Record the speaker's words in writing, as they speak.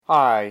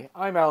Hi,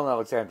 I'm Alan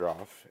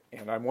Alexandrov,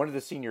 and I'm one of the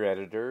senior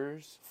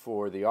editors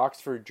for the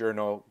Oxford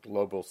Journal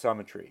Global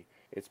Summitry.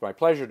 It's my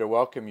pleasure to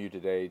welcome you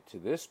today to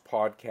this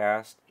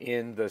podcast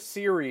in the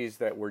series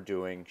that we're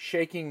doing,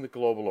 Shaking the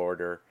Global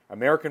Order,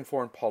 American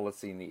Foreign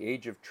Policy in the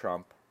Age of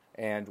Trump.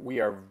 And we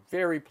are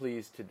very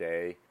pleased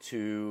today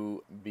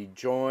to be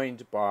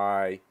joined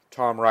by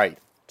Tom Wright.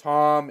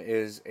 Tom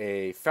is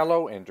a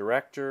fellow and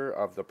director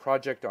of the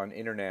Project on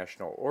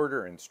International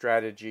Order and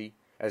Strategy,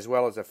 as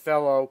well as a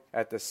fellow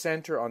at the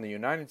Center on the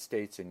United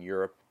States and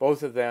Europe,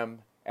 both of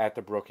them at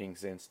the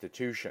Brookings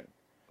Institution.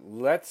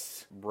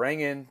 Let's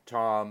bring in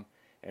Tom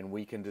and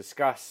we can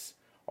discuss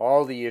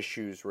all the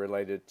issues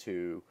related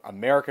to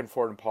American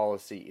foreign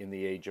policy in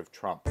the age of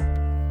Trump.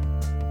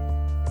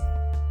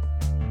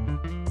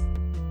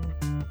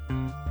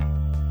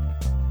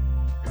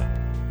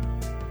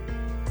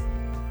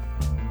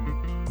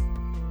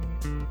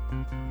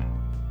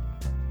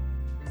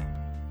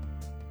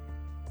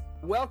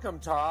 Welcome,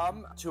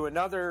 Tom, to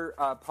another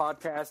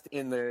podcast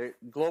in the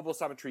Global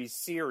Summitry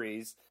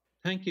series.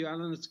 Thank you,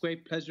 Alan. It's a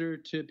great pleasure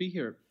to be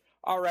here.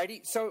 All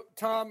righty. So,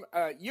 Tom,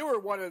 you were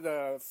one of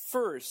the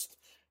first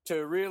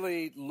to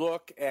really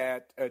look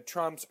at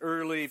Trump's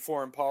early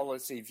foreign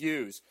policy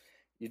views.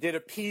 You did a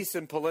piece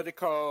in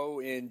Politico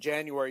in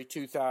January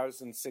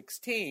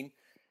 2016,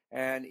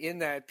 and in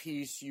that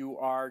piece you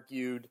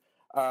argued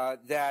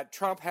that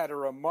Trump had a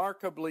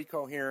remarkably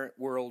coherent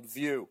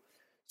worldview.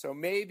 So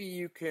maybe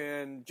you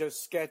can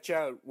just sketch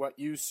out what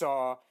you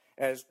saw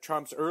as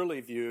Trump's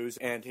early views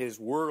and his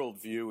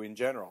worldview in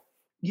general.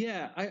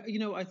 Yeah,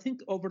 I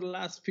think over the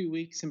last few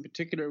weeks in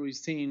particular, we've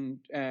seen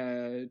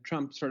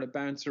Trump sort of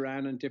bounce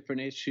around on different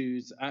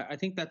issues. I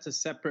think that's a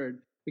separate,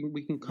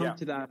 we can come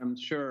to that, I'm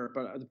sure.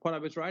 But what I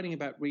was writing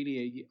about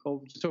really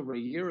just over a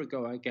year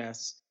ago, I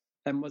guess,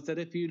 was that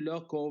if you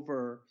look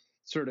over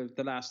sort of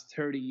the last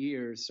 30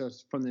 years, so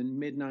from the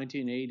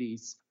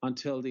mid-1980s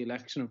until the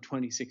election of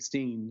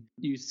 2016,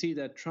 you see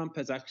that Trump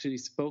has actually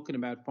spoken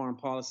about foreign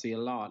policy a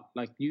lot.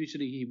 Like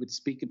usually he would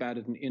speak about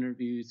it in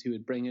interviews, he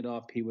would bring it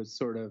up, he would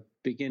sort of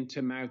begin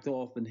to mouth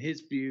off in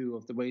his view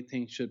of the way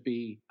things should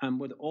be. And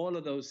with all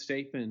of those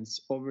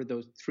statements over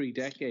those 3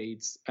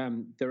 decades,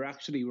 they're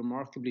actually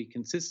remarkably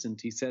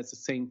consistent. He says the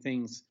same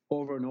things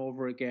over and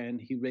over again.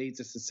 He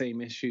raises the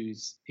same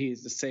issues. He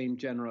has the same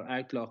general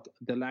outlook.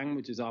 The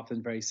language is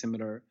often very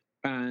similar.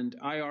 And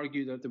I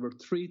argue that there were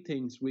 3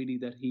 things really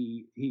that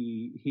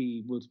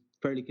he was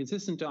fairly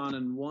consistent on,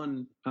 and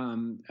one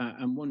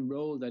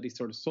role that he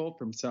sort of saw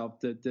for himself.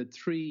 The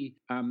 3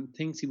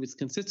 things he was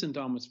consistent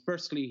on was,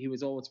 firstly, he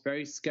was always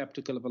very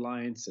skeptical of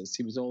alliances.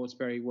 He was always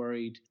very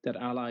worried that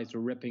allies were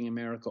ripping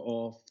America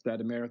off,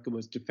 that America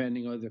was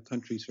defending other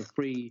countries for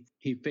free.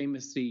 He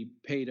famously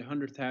paid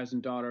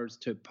 $100,000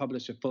 to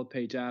publish a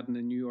full-page ad in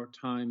the New York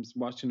Times,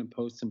 Washington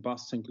Post, and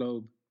Boston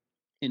Globe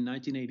in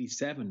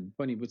 1987,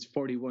 when he was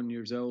 41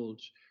 years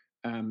old,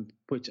 in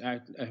which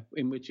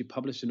he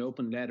published an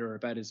open letter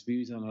about his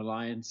views on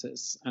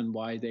alliances and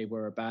why they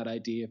were a bad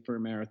idea for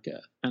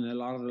America. And a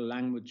lot of the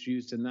language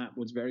used in that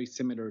was very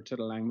similar to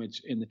the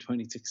language in the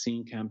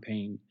 2016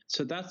 campaign.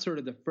 So that's sort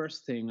of the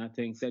first thing I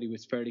think that he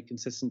was fairly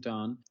consistent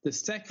on. The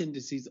second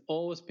is he's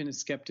always been a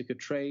skeptic of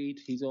trade.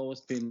 He's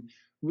always been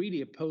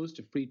really opposed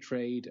to free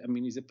trade. I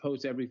mean, he's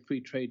opposed to every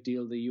free trade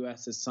deal the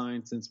U.S. has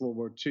signed since World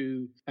War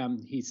II.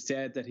 He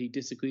said that he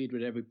disagreed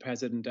with every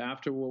president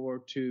after World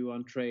War II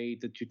on trade,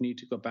 that you'd need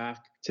to go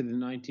back to the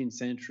 19th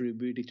century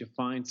really to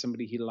find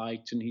somebody he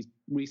liked. And he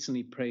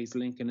recently praised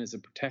Lincoln as a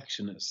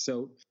protectionist.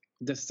 So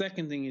the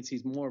second thing is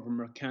he's more of a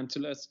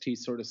mercantilist.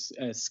 He's sort of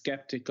a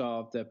skeptic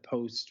of the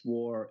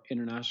post-war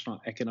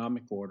international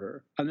economic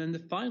order. And then the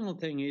final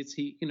thing is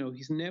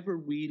he's never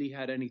really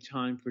had any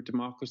time for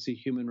democracy,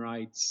 human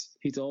rights.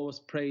 He's always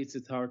praised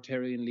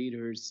authoritarian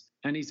leaders.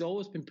 And he's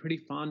always been pretty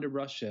fond of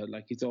Russia.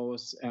 Like he's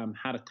always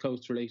had a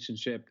close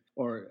relationship,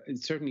 or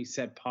certainly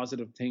said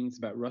positive things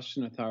about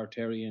Russian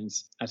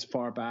authoritarians as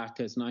far back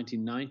as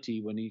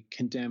 1990, when he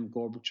condemned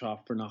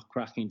Gorbachev for not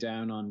cracking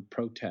down on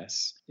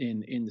protests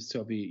in the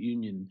Soviet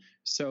Union.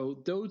 So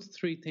those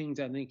 3 things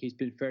I think he's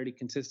been fairly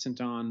consistent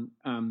on.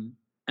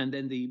 And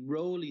then the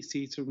role he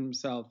sees for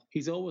himself,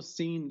 he's always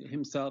seen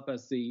himself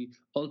as the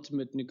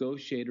ultimate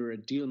negotiator, a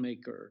deal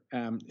maker.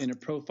 In a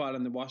profile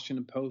in the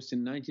Washington Post in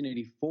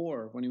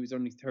 1984, when he was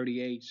only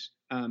 38,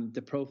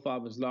 the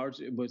profile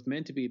was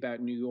meant to be about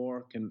New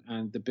York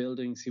and the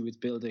buildings he was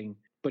building.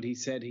 But he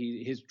said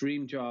his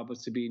dream job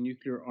was to be a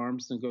nuclear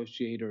arms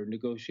negotiator,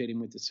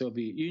 negotiating with the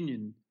Soviet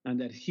Union, and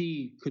that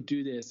he could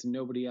do this and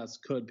nobody else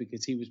could,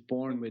 because he was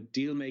born with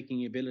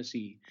deal-making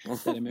ability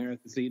that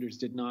America's leaders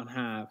did not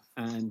have.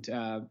 And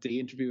the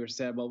interviewer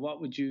said, well,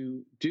 what would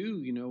you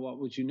do? What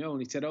would you know?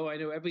 And he said, I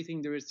know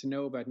everything there is to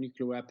know about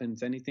nuclear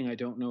weapons. Anything I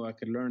don't know, I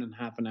could learn in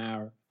half an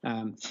hour.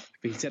 But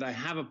he said, I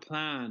have a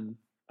plan.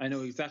 I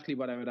know exactly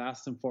what I would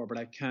ask them for, but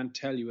I can't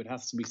tell you. It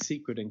has to be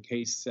secret in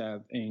case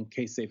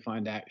they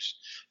find out.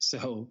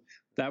 So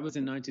that was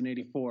in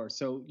 1984.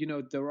 So,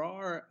 there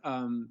are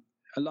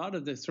a lot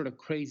of the sort of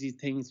crazy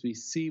things we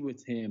see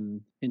with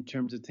him in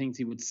terms of things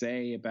he would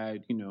say about,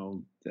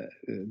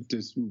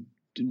 there's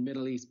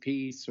Middle East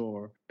peace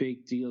or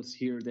big deals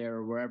here, there,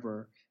 or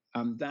wherever.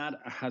 That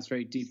has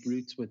very deep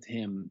roots with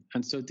him.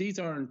 And so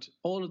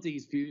all of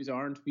these views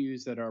aren't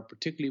views that are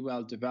particularly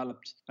well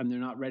developed, and they're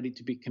not ready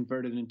to be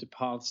converted into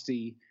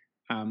policy.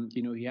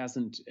 He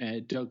hasn't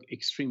dug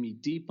extremely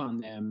deep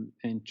on them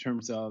in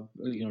terms of,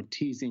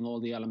 teasing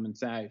all the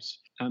elements out.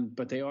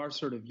 But they are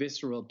sort of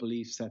visceral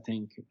beliefs, I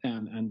think.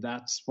 And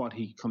that's what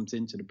he comes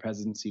into the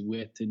presidency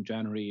with in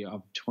January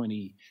of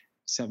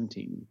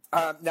 2017.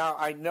 Now,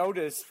 I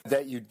noticed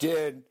that you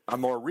did a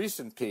more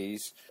recent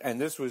piece, and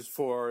this was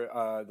for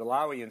the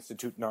Lowy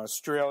Institute in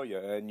Australia,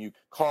 and you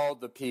called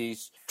the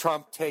piece,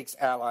 "Trump Takes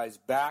Allies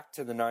Back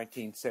to the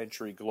 19th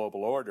Century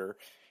Global Order."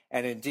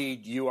 And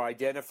indeed, you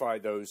identify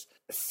those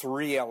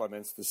three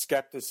elements: the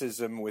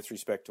skepticism with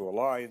respect to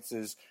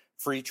alliances,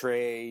 free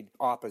trade,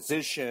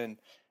 opposition,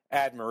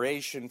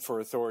 admiration for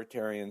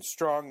authoritarian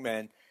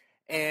strongmen.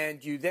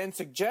 And you then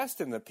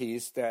suggest in the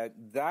piece that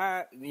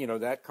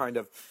kind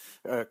of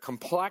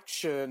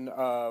complexion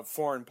of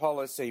foreign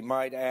policy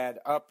might add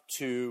up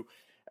to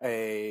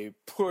a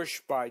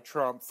push by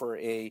Trump for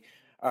a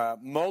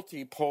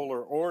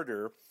multipolar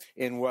order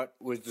in what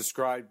was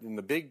described in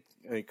the big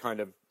kind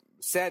of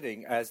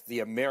setting as the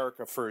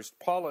America First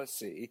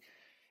policy.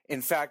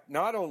 In fact,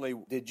 not only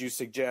did you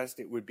suggest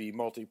it would be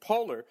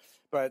multipolar,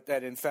 but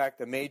that in fact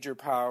the major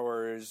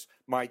powers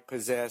might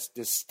possess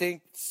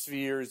distinct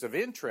spheres of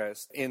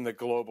interest in the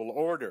global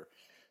order.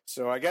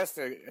 So I guess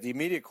the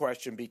immediate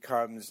question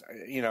becomes,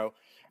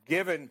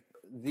 given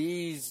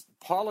these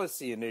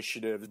policy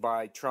initiatives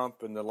by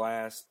Trump in the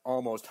last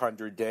almost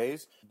 100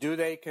 days, do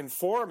they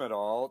conform at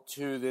all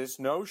to this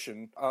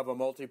notion of a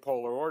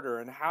multipolar order,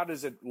 and how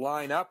does it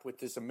line up with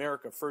this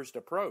America First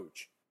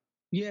approach?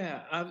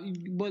 Yeah,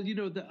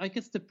 I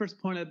guess the first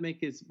point I'd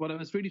make is what I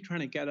was really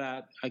trying to get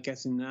at, I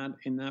guess, in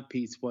that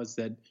piece was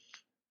that,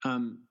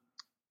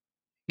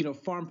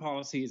 foreign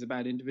policy is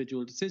about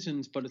individual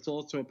decisions, but it's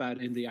also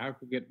about in the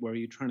aggregate where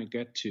you're trying to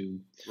get to.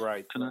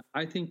 Right. And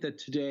I think that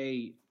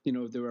today,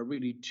 there are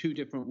really two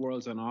different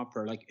worlds on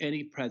offer. Like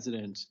any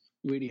president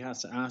really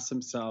has to ask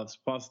themselves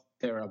what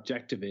their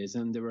objective is,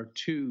 and there are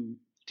two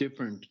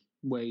different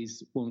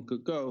ways one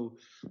could go.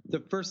 The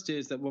first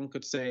is that one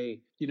could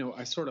say,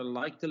 I sort of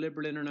like the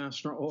liberal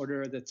international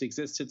order that's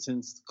existed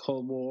since the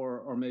Cold War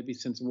or maybe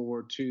since World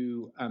War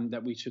II, and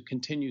that we should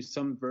continue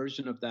some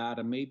version of that,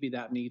 and maybe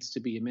that needs to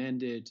be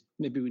amended.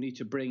 Maybe we need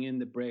to bring in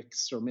the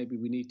BRICS, or maybe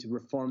we need to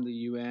reform the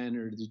UN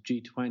or the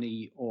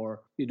G20,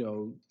 or,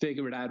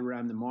 figure it out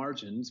around the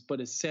margins. But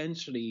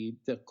essentially,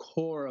 the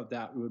core of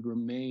that would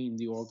remain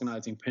the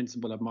organizing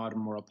principle of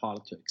modern world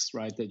politics,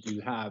 right? That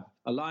you have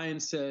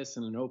alliances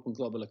and an open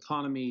global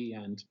economy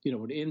and,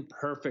 an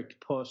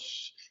imperfect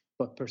push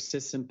but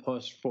persistent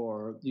push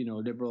for,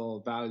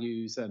 liberal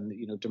values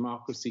and,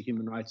 democracy,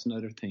 human rights, and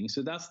other things.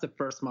 So that's the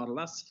first model.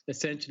 That's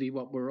essentially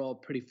what we're all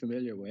pretty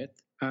familiar with.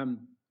 And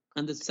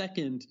the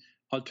second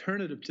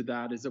alternative to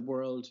that is a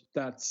world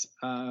that's,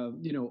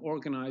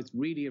 organized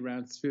really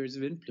around spheres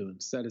of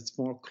influence, that it's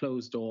more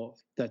closed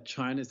off, that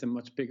China's a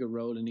much bigger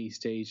role in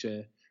East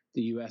Asia,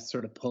 the US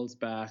sort of pulls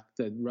back,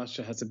 that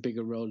Russia has a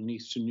bigger role in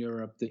Eastern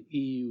Europe, the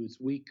EU is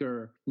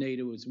weaker,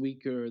 NATO is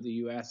weaker, the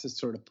US has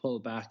sort of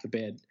pulled back a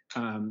bit.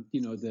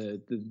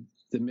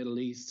 The Middle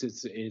East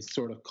is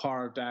sort of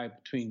carved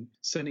out between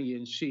Sunni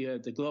and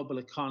Shia. The global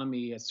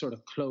economy has sort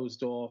of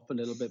closed off a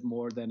little bit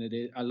more than it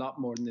is, a lot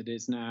more than it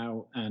is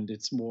now, and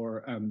it's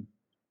more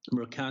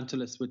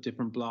mercantilist with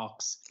different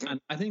blocks. And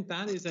I think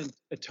that isn't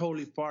a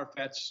totally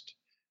far-fetched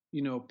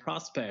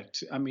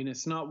prospect. I mean,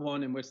 it's not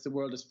one in which the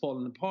world has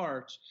fallen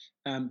apart,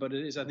 but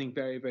it is, I think,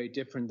 very, very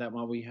different than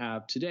what we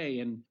have today.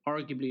 And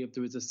arguably, if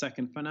there was a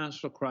second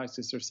financial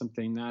crisis or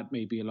something, that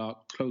may be a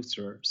lot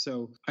closer.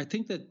 So I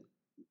think that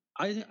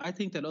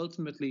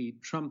ultimately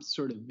Trump's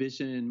sort of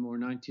vision, more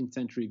 19th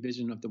century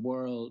vision of the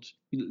world,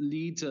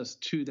 leads us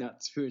to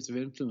that spheres of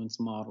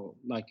influence model.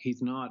 Like,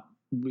 he's not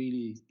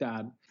really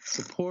that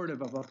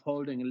supportive of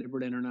upholding a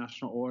liberal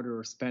international order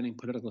or spending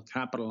political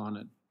capital on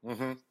it.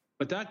 Mm-hmm.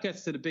 But that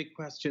gets to the big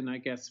question, I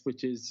guess,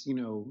 which is,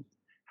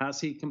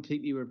 has he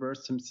completely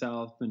reversed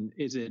himself? And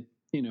is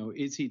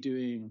he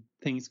doing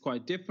things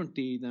quite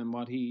differently than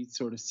what he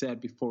sort of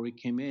said before he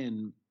came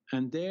in?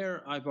 And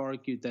there I've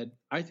argued that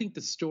I think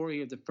the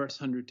story of the first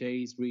 100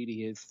 days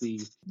really is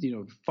the,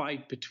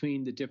 fight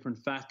between the different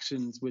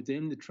factions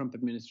within the Trump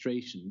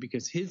administration,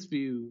 because his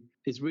view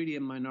is really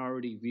a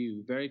minority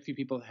view. Very few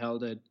people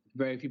held it.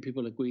 Very few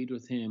people agreed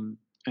with him.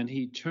 And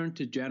he turned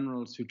to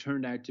generals who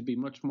turned out to be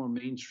much more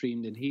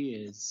mainstream than he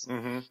is.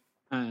 Mm-hmm.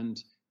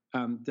 And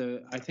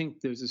I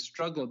think there's a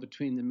struggle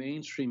between the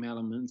mainstream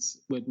elements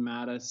with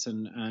Mattis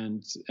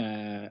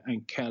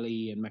and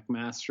Kelly and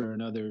McMaster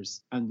and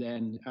others, and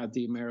then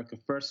the America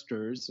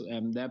Firsters,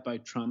 led by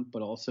Trump,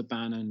 but also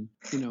Bannon,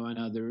 and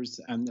others,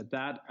 and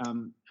that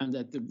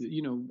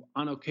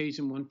on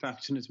occasion one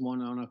faction is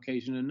won, on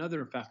occasion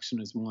another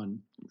faction is won.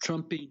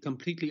 Trump being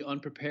completely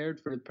unprepared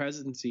for the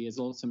presidency has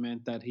also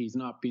meant that he's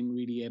not been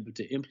really able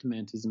to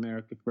implement his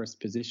America First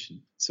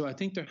position. So I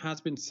think there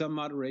has been some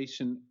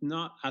moderation,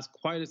 not as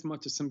quite as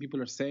much as some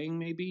people are saying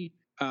maybe,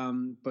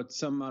 but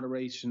some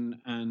moderation.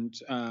 And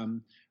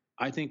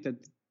I think that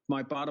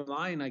my bottom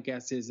line, I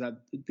guess, is that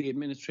the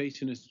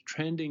administration is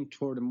trending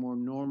toward a more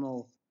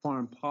normal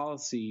foreign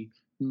policy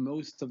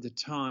most of the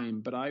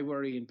time. But I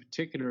worry in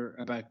particular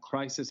about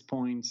crisis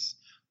points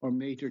or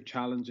major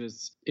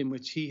challenges in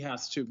which he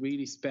has to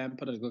really spend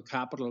political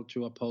capital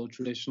to uphold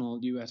traditional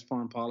US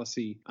foreign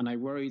policy. And I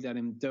worry that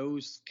in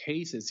those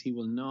cases, he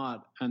will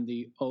not, and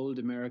the old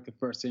America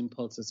First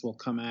impulses will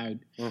come out.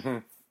 Mm-hmm.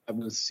 And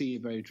we'll see a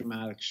very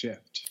dramatic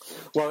shift.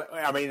 Well,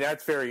 I mean,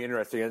 that's very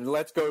interesting. And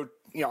let's go,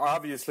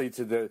 obviously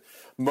to the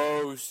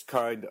most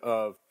kind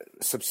of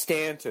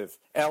substantive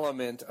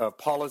element of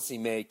policy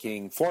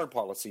making, foreign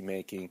policy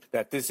making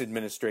that this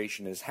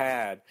administration has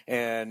had.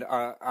 And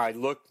I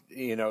looked,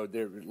 there are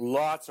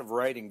lots of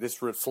writing.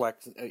 This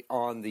reflects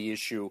on the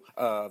issue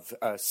of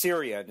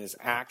Syria and his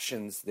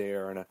actions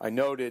there. And I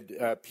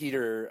noted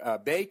Peter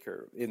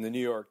Baker in the New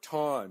York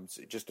Times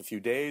just a few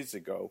days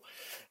ago,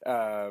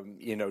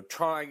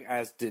 trying,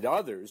 as did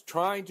others,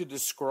 trying to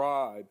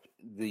describe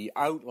the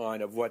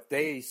outline of what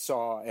they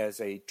saw as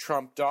a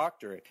Trump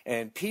doctrine.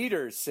 And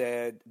Peter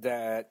said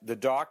that the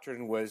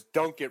doctrine was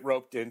don't get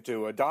roped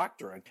into a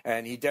doctrine.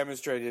 And he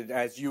demonstrated,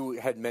 as you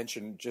had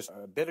mentioned just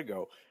a bit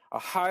ago, a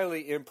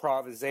highly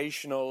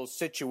improvisational,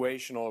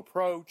 situational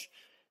approach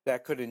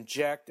that could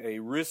inject a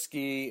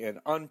risky and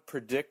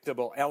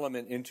unpredictable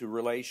element into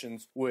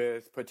relations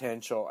with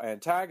potential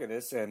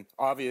antagonists. And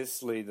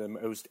obviously the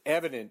most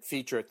evident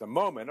feature at the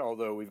moment,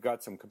 although we've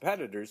got some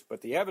competitors, but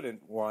the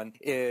evident one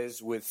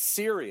is with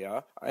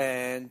Syria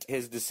and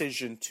his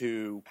decision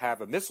to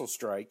have a missile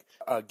strike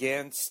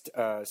against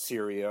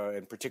Syria,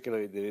 and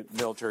particularly the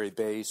military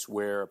base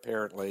where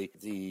apparently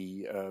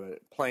the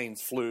planes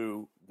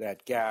flew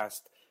that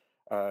gassed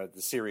the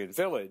Syrian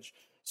village.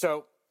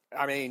 So,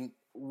 I mean,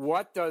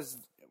 what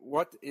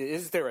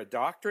is there a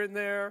doctrine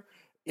there?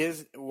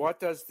 What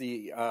does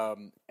the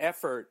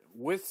effort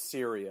with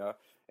Syria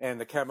and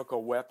the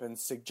chemical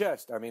weapons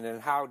suggest? I mean,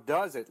 and how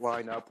does it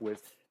line up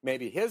with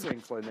maybe his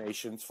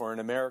inclinations for an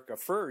America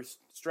First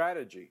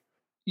strategy?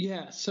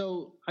 Yeah,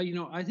 so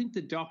I think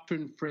the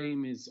doctrine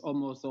frame is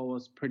almost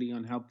always pretty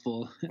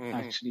unhelpful,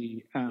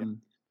 actually,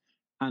 and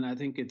I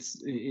think it's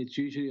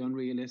usually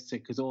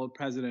unrealistic because all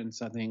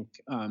presidents, I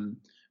think,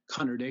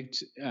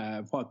 contradict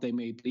what they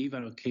may believe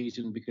on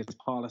occasion because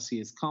policy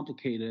is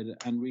complicated,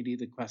 and really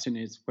the question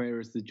is where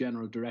is the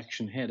general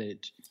direction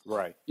headed?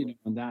 Right.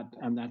 And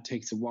that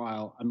takes a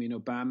while. I mean,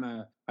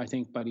 Obama, I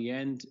think by the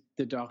end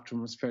the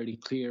doctrine was fairly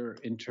clear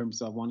in terms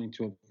of wanting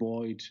to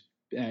avoid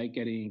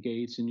getting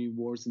engaged in new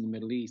wars in the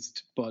Middle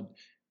East. But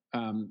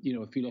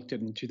if you looked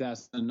at it in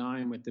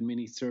 2009 with the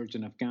mini surge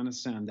in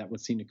Afghanistan, that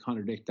would seem to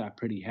contradict that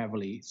pretty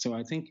heavily. So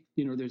I think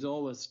there's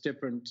always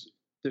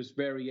there's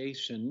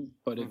variation,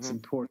 but it's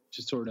important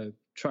to sort of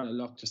try to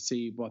look to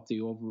see what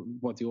the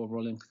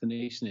overall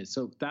inclination is.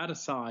 So that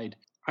aside,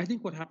 I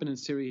think what happened in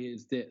Syria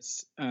is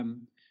this.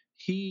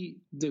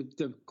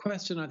 The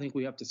question I think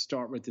we have to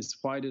start with is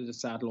why did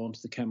Assad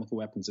launch the chemical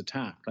weapons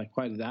attack? Like,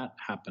 why did that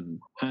happen?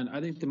 And I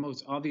think the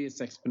most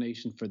obvious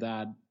explanation for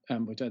that,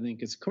 which I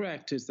think is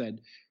correct, is that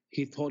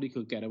he thought he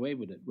could get away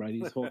with it, right?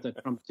 He thought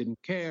that Trump didn't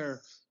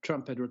care.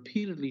 Trump had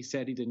repeatedly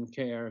said he didn't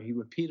care. He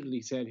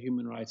repeatedly said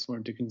human rights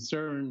weren't a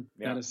concern,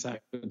 that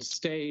Assad could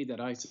stay,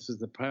 that ISIS was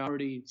the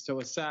priority.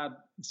 So Assad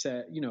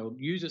said,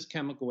 uses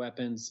chemical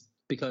weapons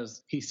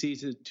because he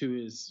sees it to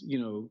his,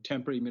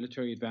 temporary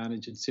military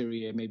advantage in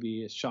Syria,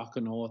 maybe a shock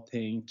and awe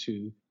thing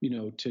to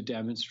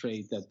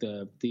demonstrate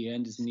that the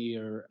end is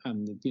near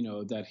and,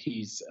 that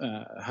he's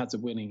has a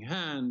winning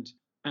hand.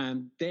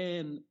 And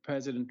then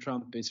President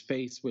Trump is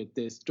faced with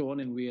this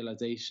dawning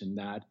realization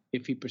that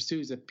if he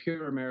pursues a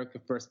pure America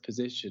First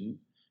position,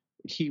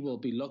 he will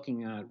be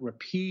looking at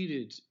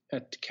repeated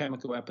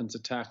chemical weapons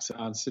attacks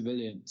on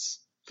civilians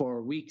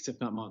for weeks, if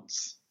not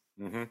months.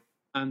 Mm-hmm.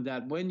 And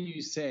that when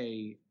you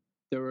say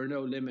there are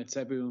no limits,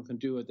 everyone can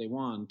do what they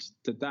want,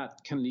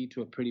 that can lead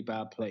to a pretty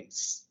bad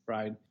place,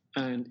 right?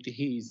 And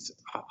he's,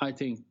 I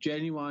think,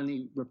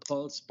 genuinely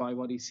repulsed by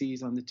what he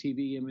sees on the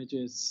TV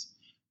images.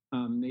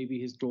 Maybe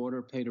his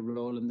daughter played a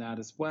role in that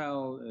as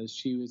well.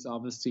 She was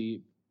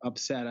obviously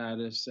upset at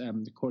it,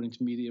 according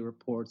to media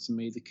reports, and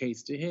made the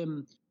case to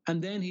him.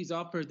 And then he's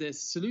offered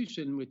this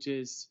solution, which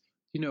is,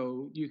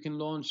 you can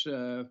launch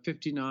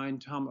 59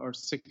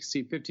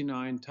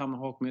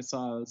 Tomahawk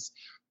missiles,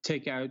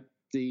 take out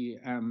the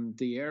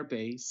air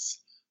base.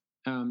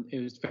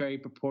 It was very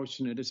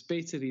proportionate. It's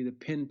basically the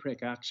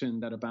pinprick action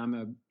that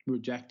Obama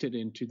rejected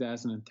in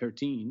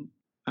 2013.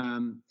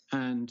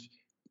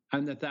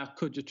 And that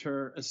could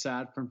deter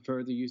Assad from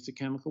further use of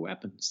chemical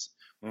weapons.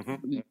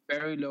 Mm-hmm.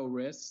 Very low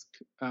risk,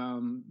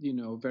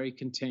 very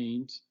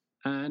contained.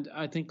 And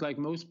I think like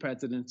most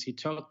presidents, he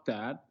took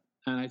that.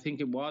 And I think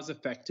it was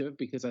effective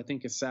because I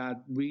think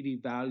Assad really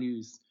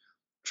values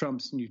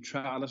Trump's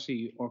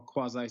neutrality or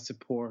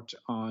quasi-support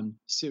on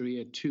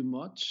Syria too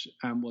much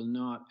and will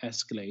not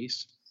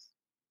escalate.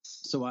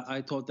 So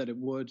I thought that it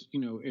would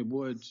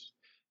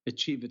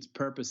achieve its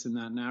purpose in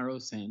that narrow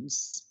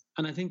sense.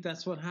 And I think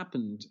that's what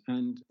happened.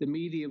 And the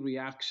media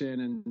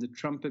reaction and the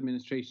Trump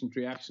administration's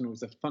reaction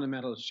was a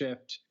fundamental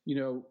shift.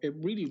 It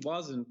really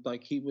wasn't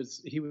like he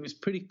was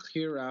pretty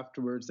clear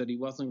afterwards that he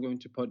wasn't going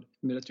to put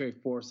military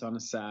force on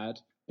Assad.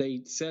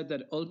 They said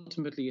that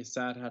ultimately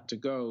Assad had to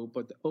go,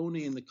 but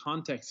only in the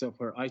context of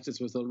where ISIS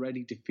was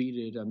already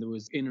defeated and there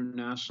was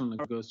international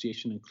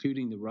negotiation,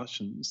 including the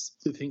Russians,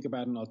 to think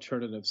about an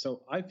alternative.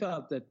 So I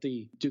felt that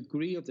the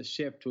degree of the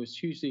shift was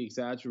hugely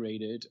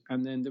exaggerated.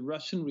 And then the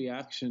Russian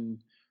reaction,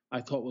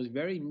 I thought, was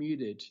very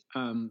muted.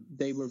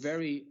 They were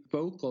very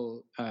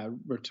vocal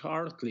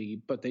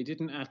rhetorically, but they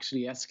didn't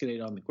actually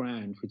escalate on the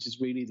ground, which is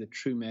really the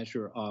true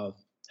measure of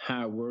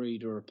how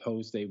worried or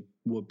opposed they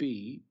would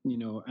be,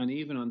 and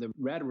even on the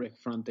rhetoric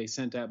front, they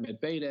sent out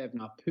Medvedev,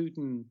 not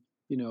Putin.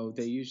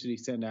 They usually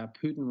send out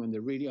Putin when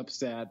they're really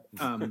upset.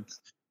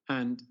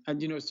 And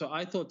so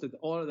I thought that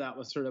all of that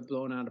was sort of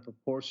blown out of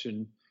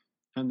proportion.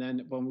 And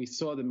then when we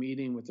saw the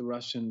meeting with the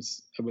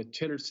Russians, with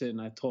Tillerson,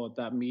 I thought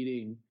that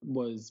meeting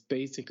was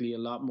basically a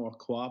lot more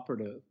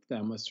cooperative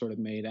than was sort of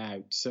made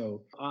out.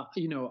 So, I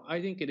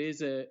think it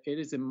is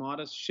a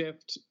modest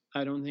shift.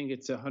 I don't think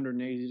it's a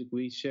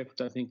 180-degree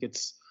shift. I think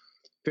it's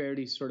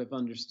fairly sort of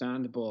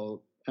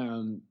understandable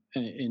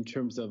in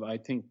terms of, I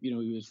think, he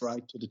was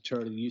right to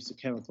deter the use of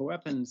chemical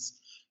weapons.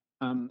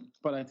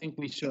 But I think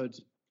we should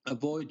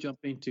avoid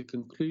jumping to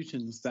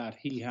conclusions that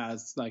he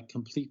has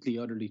completely,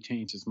 utterly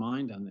changed his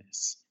mind on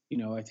this.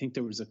 I think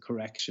there was a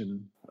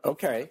correction.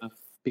 Okay.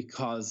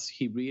 Because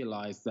he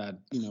realized that,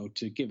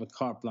 to give a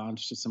carte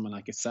blanche to someone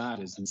like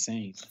Assad is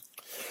insane.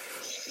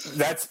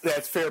 That's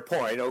fair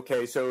point.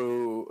 Okay,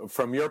 so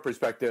from your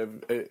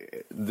perspective,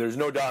 there's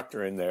no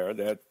doctrine there.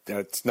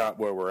 That's not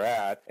where we're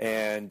at.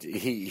 And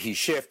he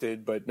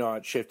shifted, but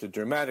not shifted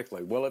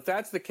dramatically. Well, if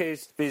that's the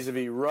case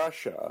vis-a-vis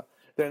Russia,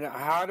 then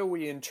how do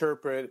we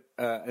interpret,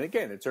 and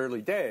again, it's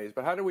early days,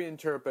 but how do we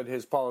interpret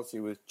his policy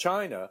with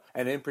China,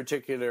 and in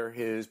particular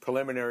his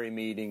preliminary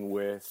meeting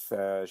with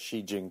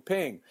Xi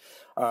Jinping?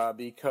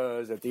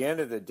 Because at the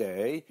end of the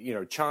day,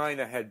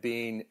 China had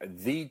been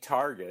the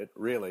target,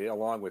 really,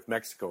 along with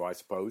Mexico, I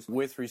suppose,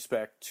 with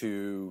respect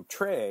to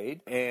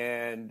trade,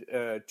 and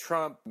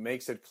Trump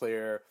makes it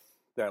clear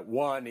that,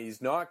 one,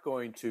 he's not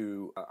going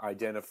to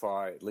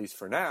identify, at least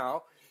for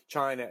now,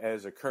 China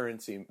as a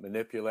currency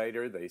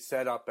manipulator. They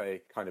set up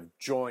a kind of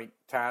joint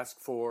task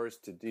force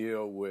to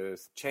deal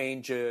with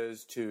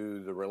changes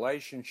to the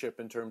relationship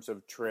in terms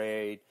of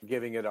trade,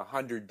 giving it a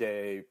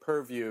 100-day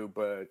purview,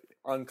 but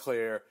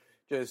unclear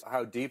just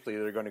how deeply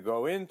they're going to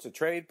go into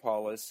trade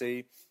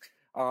policy.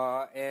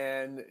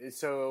 And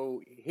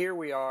so here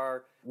we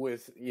are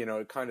with,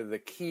 kind of the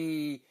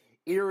key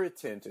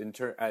irritant,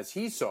 as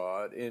he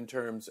saw it, in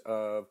terms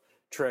of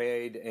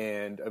trade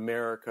and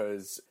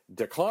America's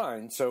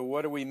decline. So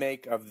what do we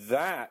make of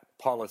that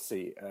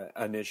policy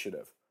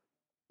initiative?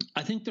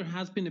 I think there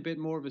has been a bit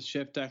more of a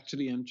shift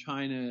actually in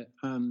China,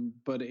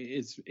 but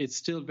it's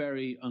still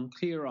very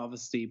unclear,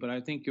 obviously. But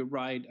I think you're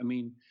right. I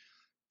mean,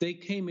 they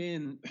came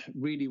in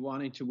really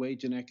wanting to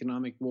wage an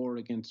economic war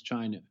against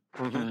China,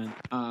 and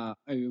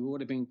it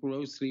would have been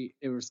grossly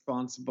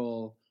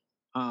irresponsible.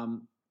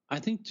 I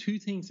think two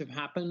things have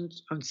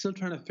happened. I'm still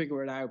trying to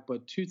figure it out,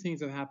 but two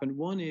things have happened.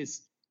 One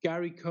is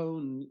Gary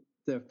Cohn,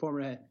 the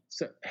former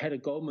head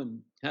of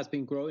Goldman, has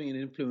been growing in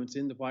influence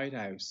in the White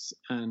House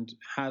and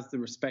has the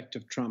respect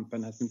of Trump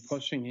and has been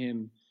pushing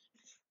him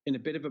in a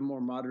bit of a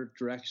more moderate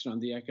direction on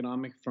the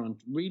economic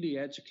front, really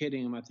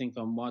educating him, I think,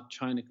 on what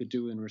China could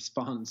do in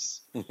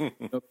response.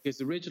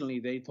 Because originally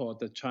they thought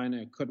that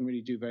China couldn't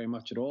really do very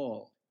much at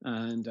all.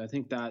 And I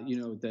think that,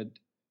 that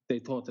they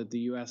thought that the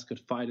U.S. could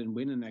fight and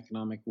win an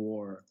economic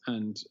war.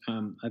 And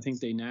I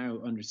think they now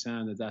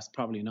understand that that's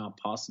probably not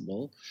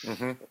possible.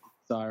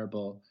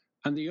 Desirable.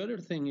 And the other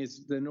thing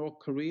is the North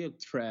Korea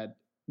threat.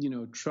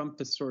 Trump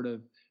has sort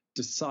of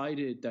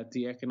decided that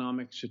the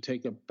economics should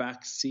take a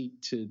back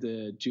seat to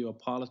the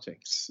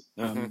geopolitics.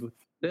 A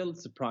little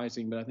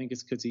surprising, but I think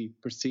it's because he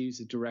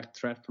perceives a direct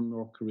threat from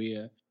North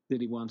Korea that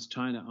he wants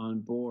China on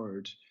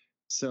board.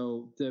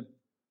 So the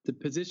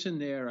position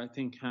there, I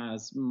think,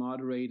 has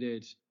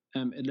moderated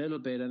a little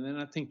bit. And then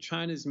I think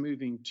China's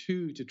moving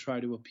too to try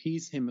to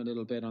appease him a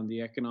little bit on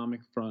the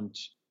economic front.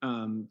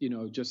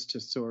 Just to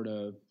sort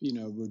of,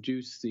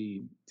 reduce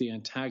the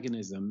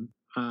antagonism.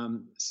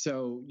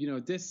 So,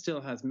 this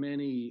still has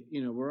many,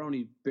 we're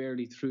only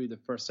barely through the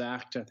first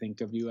act, I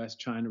think, of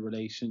U.S.-China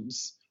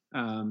relations,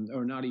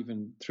 or not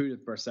even through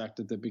the first act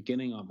at the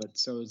beginning of it.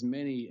 So as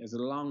a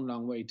long,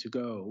 long way to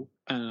go.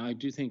 And I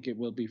do think it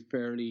will be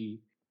fairly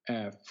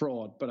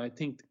fraught. But I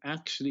think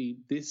actually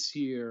this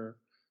year,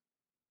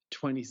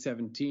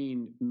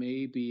 2017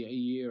 may be a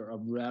year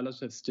of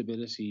relative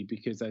stability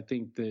because I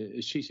think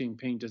Xi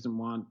Jinping doesn't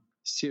want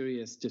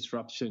serious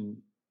disruption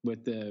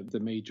with the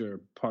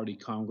major party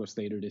Congress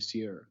later this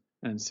year.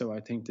 And so I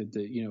think that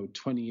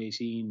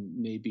 2018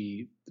 may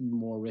be a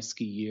more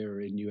risky year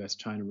in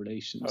U.S.-China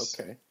relations.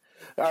 Okay.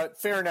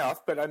 Fair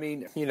enough. But I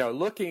mean,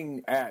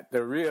 looking at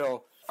the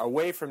real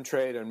away from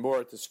trade and more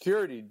at the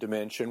security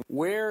dimension,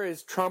 where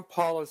is Trump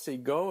policy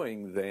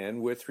going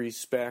then with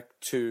respect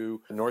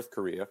to North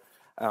Korea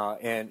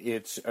and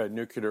its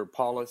nuclear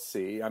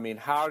policy? I mean,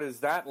 how does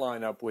that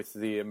line up with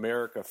the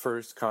America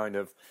First kind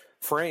of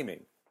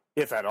framing,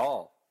 if at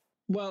all?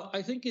 Well,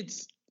 I think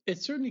it's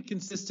certainly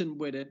consistent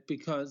with it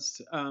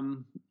because,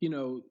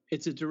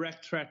 it's a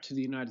direct threat to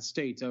the United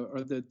States,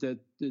 or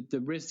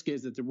the risk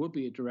is that there would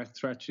be a direct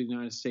threat to the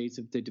United States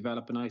if they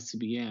develop an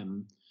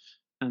ICBM,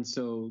 and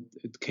so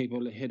it's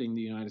capable of hitting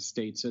the United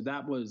States. So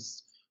that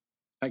was,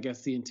 I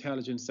guess, the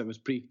intelligence that was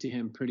briefed to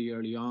him pretty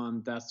early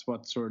on. That's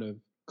what sort of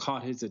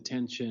caught his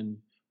attention.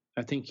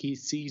 I think he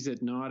sees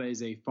it not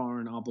as a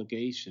foreign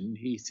obligation.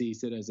 He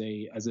sees it as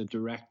a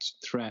direct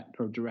threat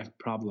or direct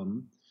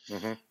problem.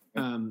 Mm-hmm.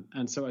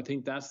 And so I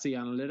think that's the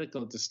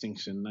analytical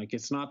distinction. Like,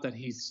 it's not that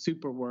he's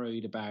super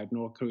worried about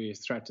North Korea's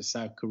threat to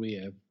South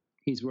Korea.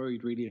 He's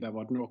worried really about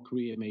what North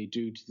Korea may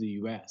do to the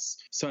US.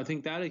 So I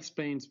think that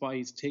explains why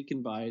he's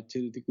taken by it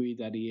to the degree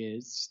that he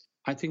is.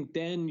 I think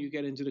then you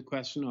get into the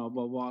question of,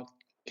 well, what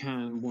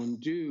can one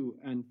do?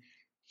 And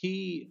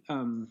he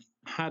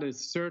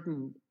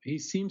he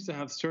seems to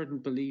have certain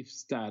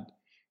beliefs that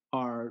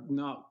are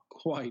not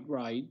quite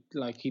right.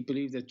 Like, he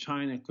believed that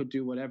China could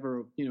do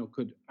whatever,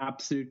 could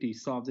absolutely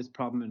solve this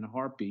problem in a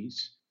heartbeat.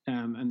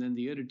 And then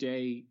the other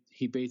day,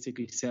 he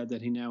basically said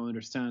that he now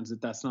understands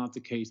that that's not the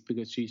case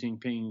because Xi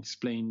Jinping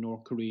explained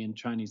North Korean and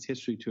Chinese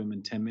history to him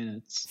in 10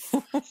 minutes.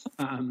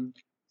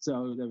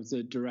 So that was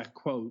a direct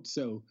quote.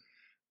 So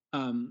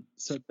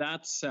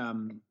that's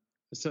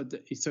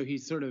so he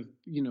sort of,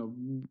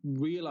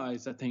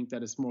 realized, I think,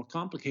 that it's more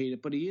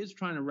complicated, but he is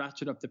trying to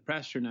ratchet up the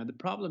pressure. Now, the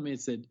problem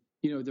is that,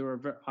 there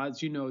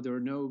are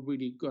no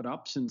really good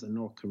options in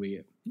North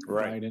Korea.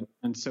 Right.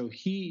 And so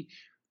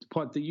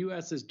what the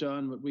U.S. has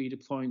done with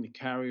redeploying the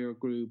carrier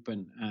group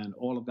and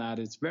all of that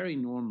is very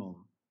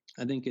normal.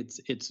 I think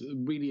it's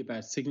really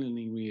about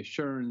signaling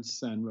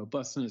reassurance and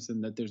robustness,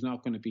 and that there's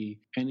not going to be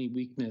any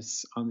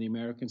weakness on the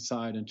American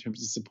side in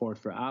terms of support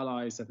for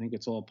allies. I think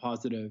it's all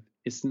positive.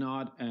 It's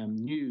not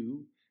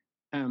new.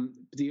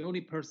 The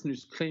only person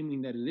who's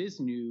claiming that it is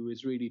new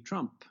is really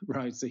Trump,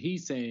 right? So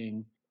he's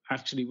saying,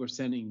 actually, we're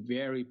sending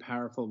very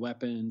powerful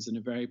weapons and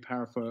a very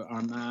powerful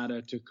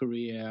armada to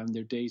Korea, and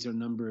their days are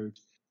numbered.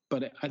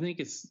 But I think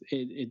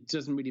it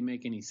doesn't really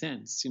make any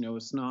sense.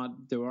 It's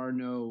not, there are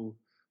no,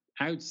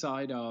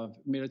 outside of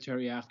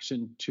military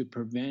action to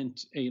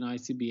prevent an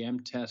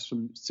ICBM test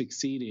from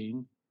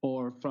succeeding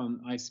or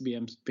from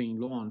ICBMs being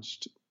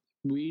launched.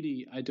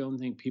 Really, I don't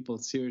think people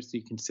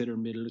seriously consider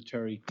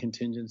military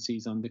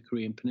contingencies on the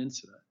Korean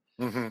Peninsula.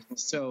 Mm-hmm.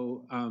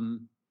 So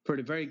for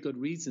the very good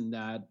reason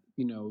that,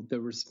 the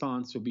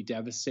response will be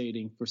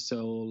devastating for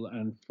Seoul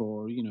and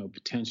for,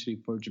 potentially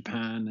for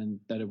Japan, and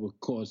that it will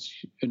cause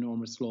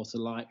enormous loss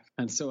of life.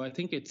 And so I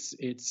think it's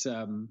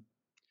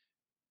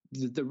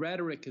the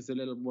rhetoric is a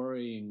little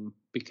worrying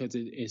because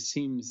it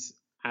seems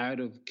out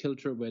of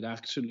kilter with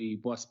actually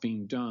what's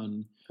being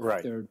done.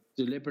 Right. They're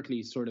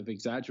deliberately sort of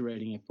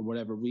exaggerating it for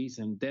whatever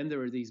reason. Then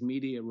there are these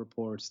media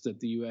reports that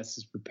the U.S.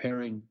 is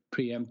preparing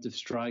preemptive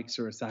strikes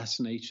or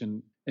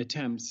assassination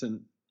attempts.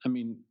 And I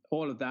mean,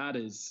 all of that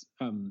is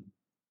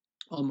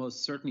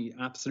almost certainly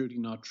absolutely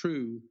not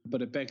true,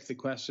 but it begs the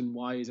question,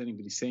 why is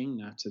anybody saying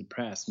that to the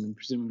press? I mean,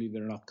 presumably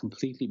they're not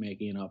completely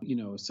making it up,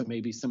 so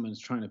maybe someone's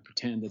trying to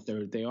pretend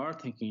that they are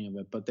thinking of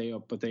it, but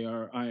they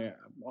are, I am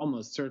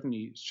almost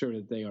certainly sure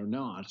that they are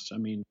not. I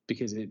mean,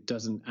 because it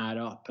doesn't add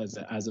up as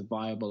a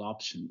viable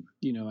option,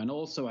 and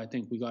also I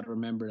think we got to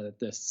remember that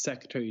the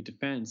Secretary of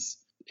Defense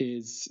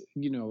is,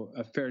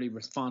 a fairly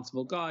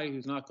responsible guy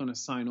who's not going to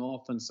sign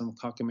off on some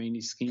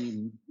cockamamie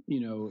scheme,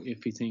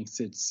 if he thinks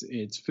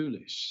it's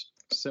foolish.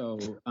 So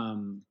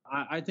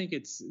I think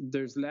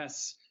there's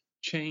less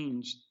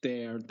change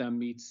there than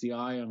meets the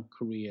eye on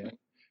Korea.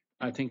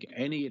 I think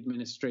any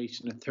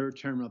administration, a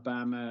third-term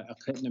Obama, a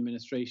Clinton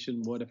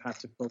administration, would have had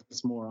to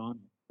focus more on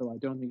it. So I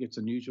don't think it's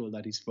unusual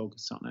that he's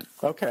focused on it.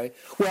 Okay.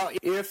 Well,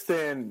 if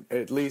then,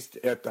 at least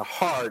at the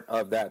heart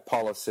of that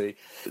policy,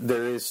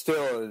 there is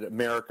still an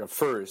America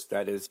First,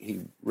 that is,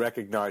 he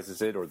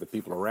recognizes it, or the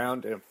people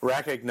around him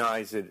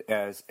recognize it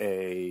as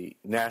a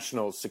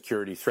national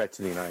security threat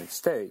to the United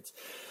States.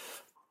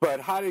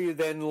 But how do you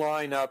then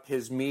line up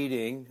his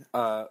meeting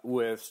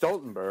with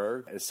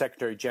Stoltenberg as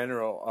Secretary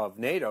General of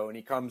NATO? And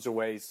he comes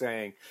away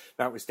saying,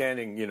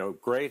 notwithstanding,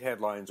 great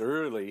headlines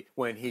early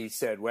when he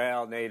said,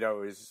 well,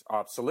 NATO is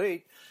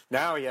obsolete.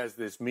 Now he has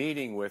this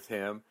meeting with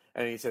him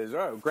and he says,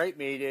 oh, great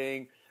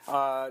meeting.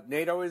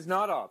 NATO is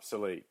not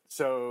obsolete.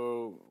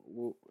 So,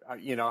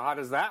 how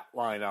does that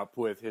line up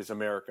with his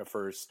America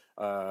First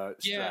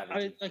strategy? Yeah,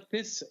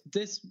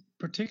 this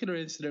particular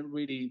incident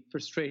really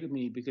frustrated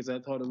me because I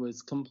thought it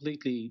was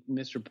completely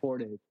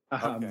misreported.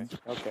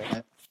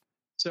 Okay.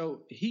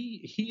 So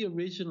he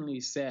originally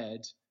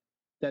said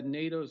that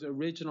NATO's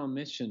original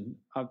mission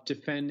of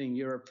defending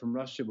Europe from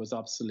Russia was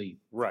obsolete.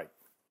 Right.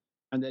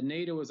 And that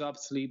NATO was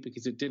obsolete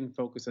because it didn't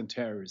focus on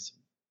terrorism,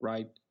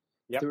 right?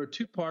 There were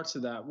two parts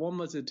of that. One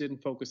was it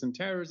didn't focus on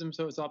terrorism,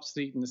 so it's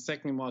obsolete. And the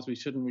second was we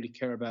shouldn't really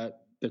care about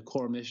the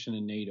core mission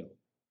in NATO.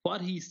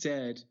 What he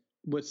said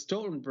with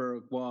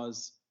Stoltenberg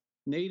was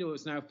NATO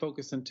is now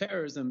focused on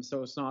terrorism,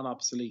 so it's not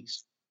obsolete.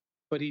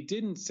 But he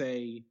didn't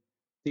say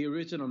the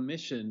original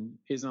mission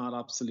is not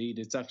obsolete.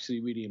 It's actually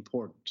really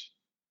important.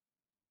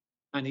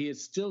 And he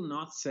has still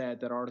not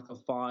said that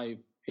Article 5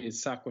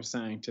 is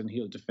sacrosanct and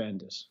he'll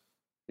defend it.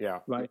 Yeah.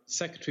 Right.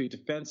 Secretary of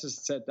Defense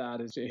has said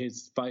that,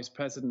 his vice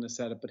president has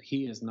said it, but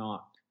he has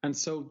not. And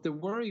so the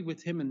worry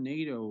with him and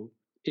NATO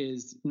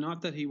is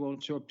not that he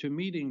won't show up to a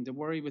meeting. The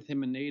worry with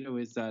him and NATO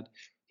is that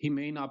he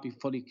may not be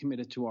fully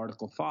committed to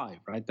Article 5,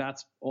 right?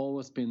 That's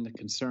always been the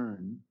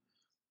concern.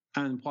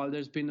 And while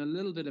there's been a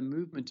little bit of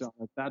movement on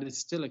it, that is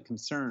still a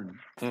concern.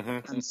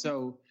 Mm-hmm. And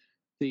so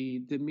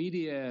the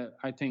media,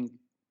 I think,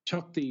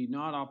 took the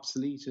not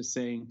obsolete as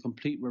saying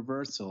complete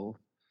reversal.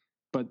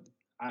 But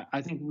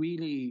I think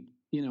really,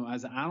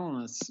 as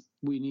analysts,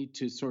 we need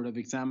to sort of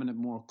examine it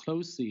more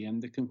closely.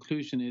 And the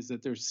conclusion is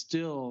that there's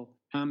still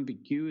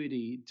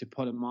ambiguity, to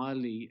put it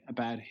mildly,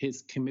 about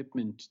his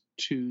commitment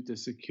to the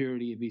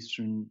security of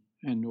Eastern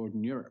and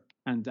Northern Europe.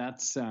 And that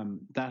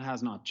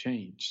has not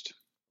changed.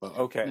 Well,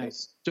 okay. Now,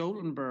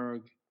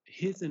 Stoltenberg,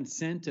 his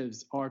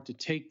incentives are to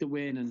take the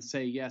win and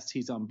say, yes,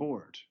 he's on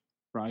board,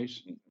 right?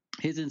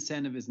 His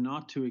incentive is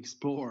not to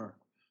explore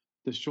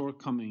the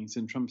shortcomings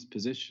in Trump's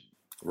position.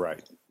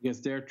 Right.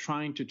 Because they're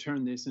trying to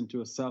turn this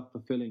into a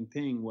self-fulfilling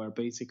thing where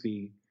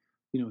basically,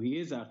 he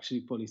is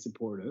actually fully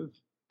supportive.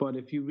 But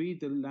if you read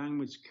the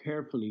language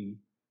carefully,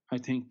 I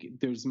think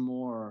there's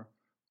more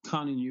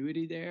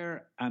continuity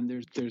there and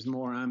there's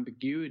more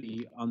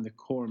ambiguity on the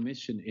core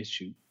mission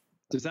issue.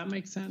 Does that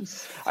make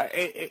sense?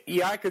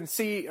 I can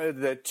see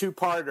the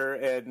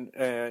two-parter,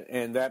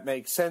 and that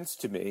makes sense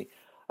to me.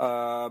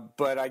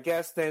 But I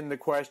guess then the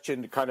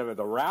question, kind of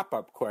the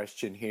wrap-up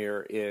question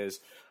here is,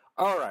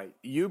 all right,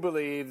 you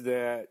believe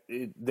that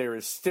there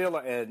is still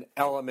an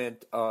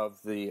element of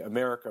the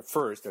America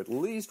First, at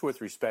least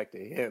with respect to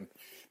him,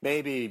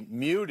 maybe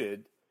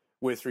muted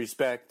with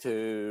respect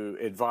to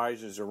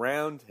advisors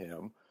around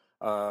him,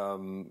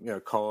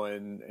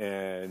 Cohen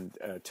and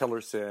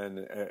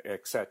Tillerson,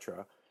 et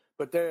cetera.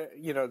 But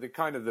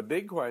the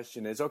big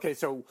question is, okay,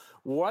 so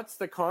what's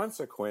the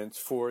consequence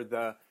for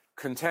the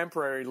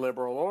contemporary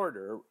liberal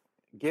order,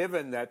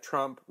 given that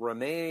Trump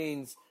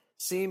remains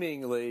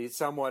seemingly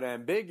somewhat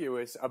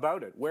ambiguous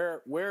about it?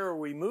 Where are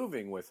we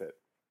moving with it?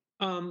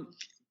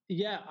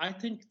 I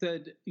think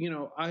that,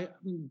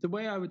 the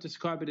way I would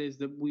describe it is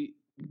that we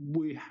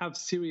have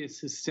serious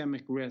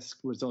systemic risk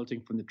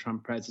resulting from the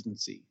Trump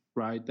presidency,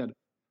 right? That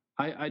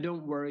I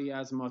don't worry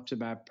as much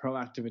about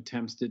proactive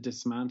attempts to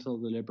dismantle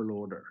the liberal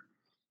order,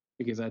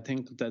 because I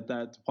think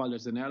that while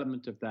there's an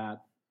element of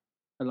that,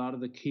 a lot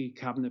of the key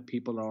cabinet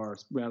people are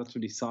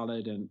relatively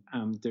solid,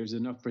 and there's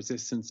enough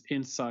resistance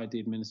inside the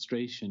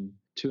administration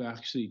to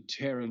actually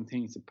tearing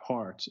things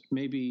apart.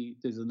 Maybe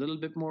there's a little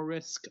bit more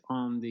risk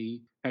on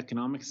the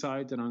economic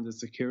side than on the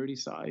security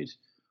side,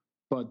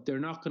 but they're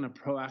not going to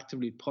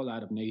proactively pull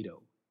out of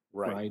NATO.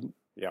 Right?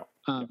 Yeah.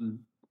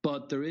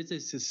 But there is a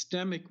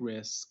systemic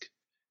risk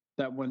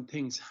that when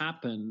things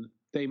happen,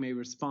 they may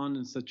respond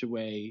in such a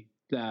way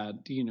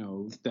that,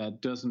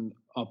 that doesn't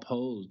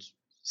uphold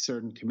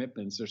certain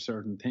commitments or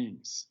certain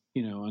things,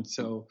 and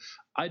so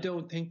I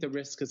don't think the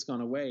risk has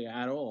gone away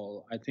at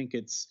all. I think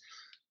it's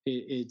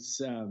a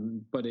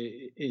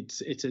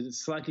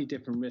slightly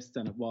different risk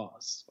than it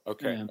was.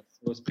 Okay.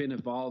 So it's been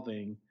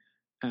evolving,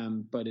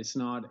 but it's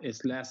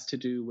less to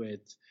do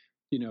with,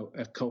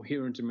 a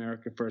coherent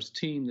America First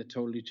team that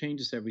totally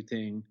changes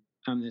everything.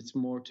 And it's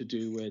more to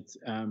do with,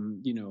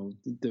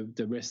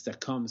 the risk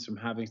that comes from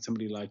having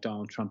somebody like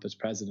Donald Trump as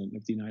president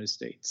of the United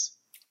States.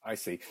 I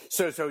see.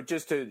 So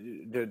just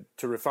to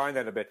refine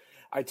that a bit,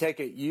 I take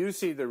it you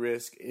see the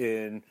risk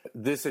in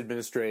this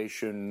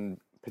administration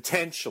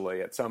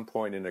potentially at some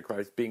point in a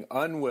crisis being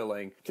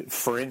unwilling to,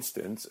 for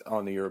instance,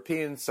 on the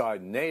European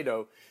side,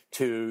 NATO,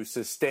 to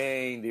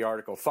sustain the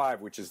Article 5,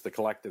 which is the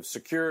collective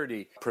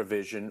security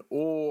provision,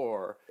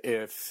 or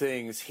if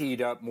things heat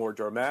up more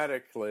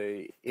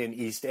dramatically in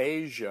East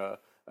Asia,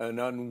 an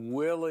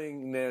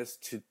unwillingness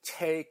to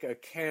take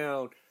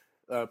account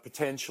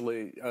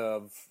potentially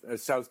of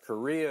South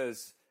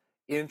Korea's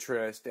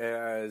interest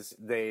as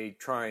they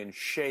try and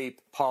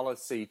shape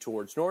policy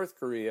towards North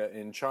Korea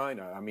in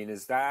China. I mean,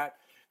 is that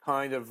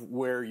kind of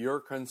where your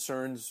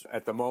concerns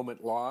at the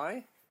moment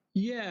lie?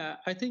 Yeah,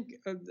 I think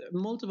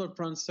multiple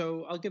fronts.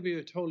 So I'll give you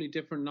a totally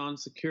different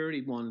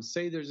non-security one.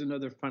 Say there's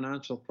another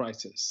financial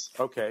crisis.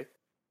 Okay.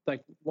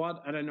 Like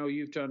what, and I know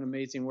you've done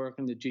amazing work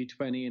in the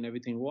G20 and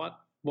everything.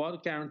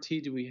 What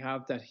guarantee do we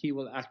have that he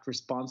will act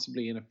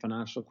responsibly in a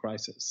financial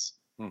crisis?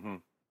 Mm-hmm.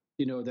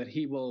 That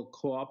he will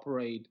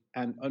cooperate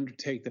and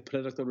undertake the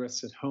political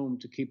risks at home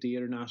to keep the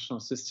international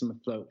system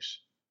afloat.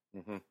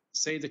 Mm-hmm.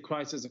 Say the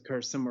crisis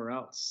occurs somewhere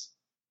else,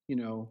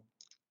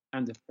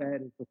 and the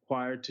Fed is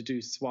required to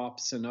do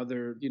swaps and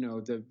other,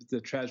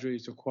 the Treasury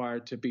is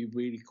required to be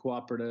really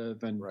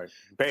cooperative and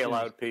bail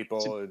out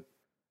people.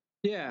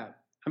 Yeah.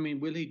 I mean,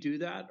 will he do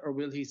that, or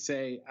will he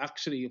say,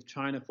 actually, if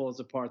China falls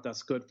apart,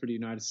 that's good for the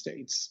United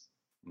States?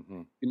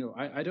 Mm-hmm. You know,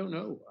 I don't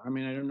know. I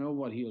mean, I don't know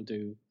what he'll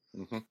do.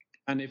 Mm-hmm.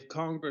 And if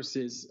Congress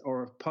is,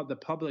 or if the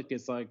public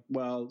is like,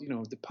 well, you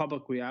know, the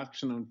public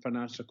reaction on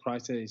financial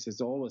crises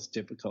is always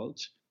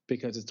difficult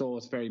because it's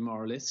always very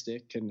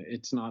moralistic and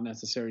it's not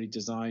necessarily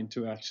designed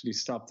to actually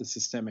stop the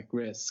systemic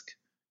risk.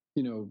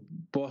 You know,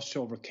 Bush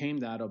overcame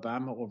that,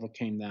 Obama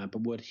overcame that,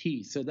 but would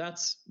he? So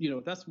that's, you know,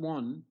 that's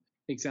one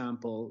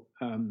example,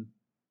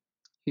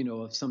 you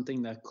know, of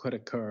something that could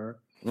occur.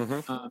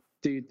 Mm-hmm.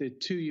 The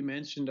two you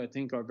mentioned, I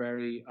think,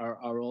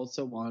 are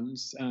also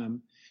ones.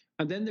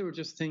 And then there were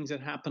just things that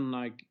happened,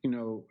 like, you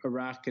know,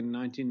 Iraq in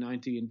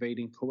 1990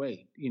 invading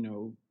Kuwait. You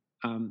know,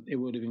 it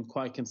would have been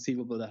quite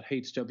conceivable that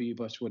H.W.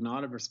 Bush would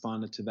not have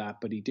responded to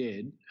that, but he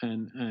did.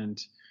 And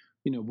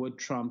you know, would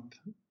Trump?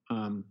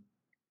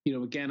 You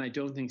know, again, I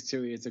don't think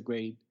Syria is a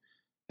great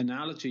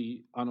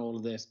analogy on all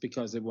of this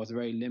because it was a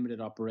very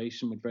limited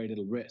operation with very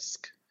little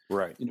risk.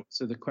 Right. You know,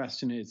 so the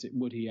question is,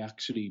 would he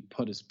actually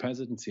put his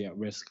presidency at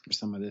risk for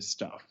some of this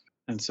stuff?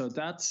 And so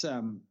that's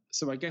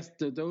so I guess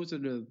those are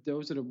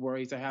the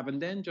worries I have. And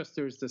then just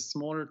there's the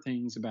smaller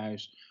things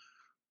about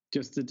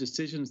just the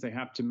decisions they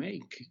have to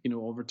make, you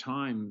know, over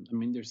time. I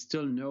mean, there's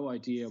still no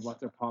idea what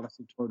their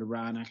policy toward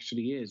Iran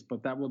actually is,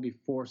 but that will be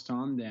forced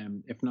on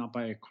them, if not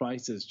by a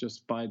crisis,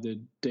 just by the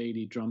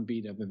daily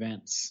drumbeat of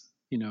events,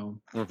 you know.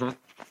 Mm-hmm.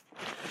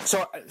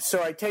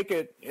 So I take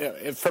it,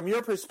 from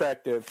your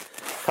perspective,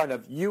 kind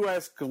of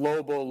U.S.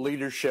 global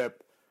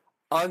leadership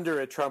under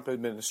a Trump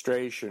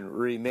administration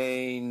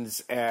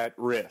remains at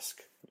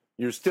risk.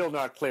 You're still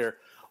not clear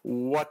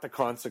what the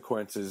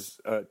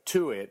consequences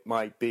to it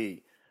might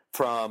be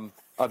from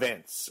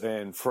events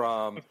and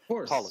from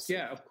policy.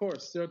 Yeah, of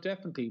course, they're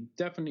definitely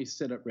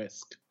still at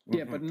risk. Mm-hmm.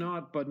 Yeah,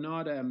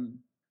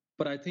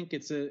 but I think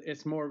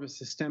it's more of a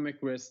systemic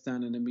risk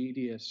than an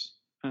immediate.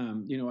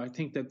 You know, I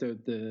think that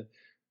the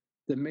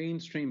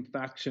mainstream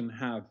faction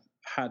have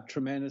had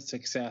tremendous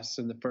success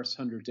in the first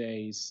 100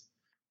 days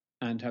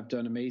and have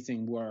done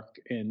amazing work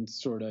in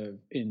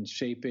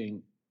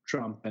shaping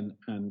Trump and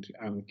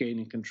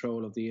gaining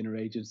control of the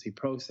interagency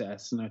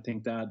process. And I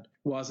think that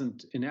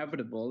wasn't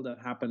inevitable. That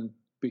happened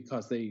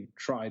because they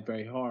tried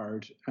very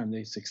hard and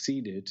they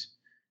succeeded.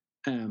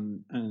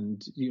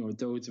 And, you know,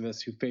 those of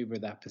us who favor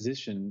that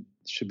position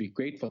should be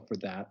grateful for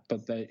that.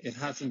 But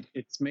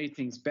it's made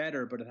things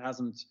better, but it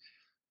hasn't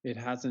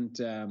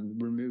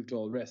removed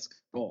all risk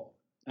at all.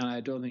 And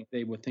I don't think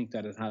they would think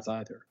that it has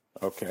either.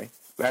 Okay,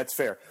 that's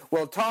fair.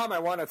 Well, Tom, I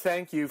want to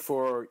thank you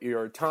for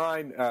your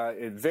time.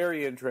 A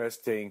very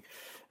interesting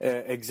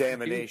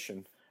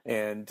examination.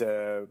 And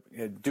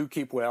do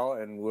keep well,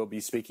 and we'll be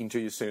speaking to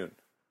you soon.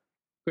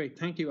 Great.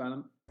 Thank you,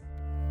 Alan.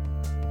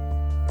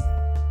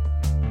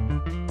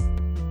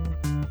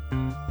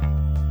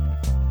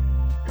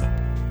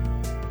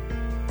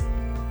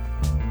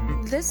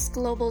 This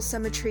Global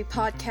Summitry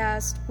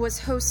podcast was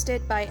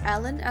hosted by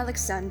Alan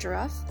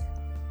Alexandrov,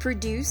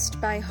 produced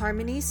by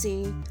Harmony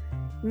Z,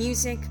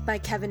 music by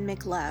Kevin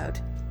MacLeod.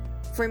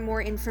 For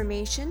more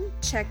information,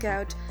 check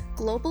out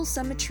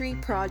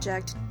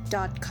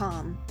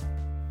globalsummitryproject.com.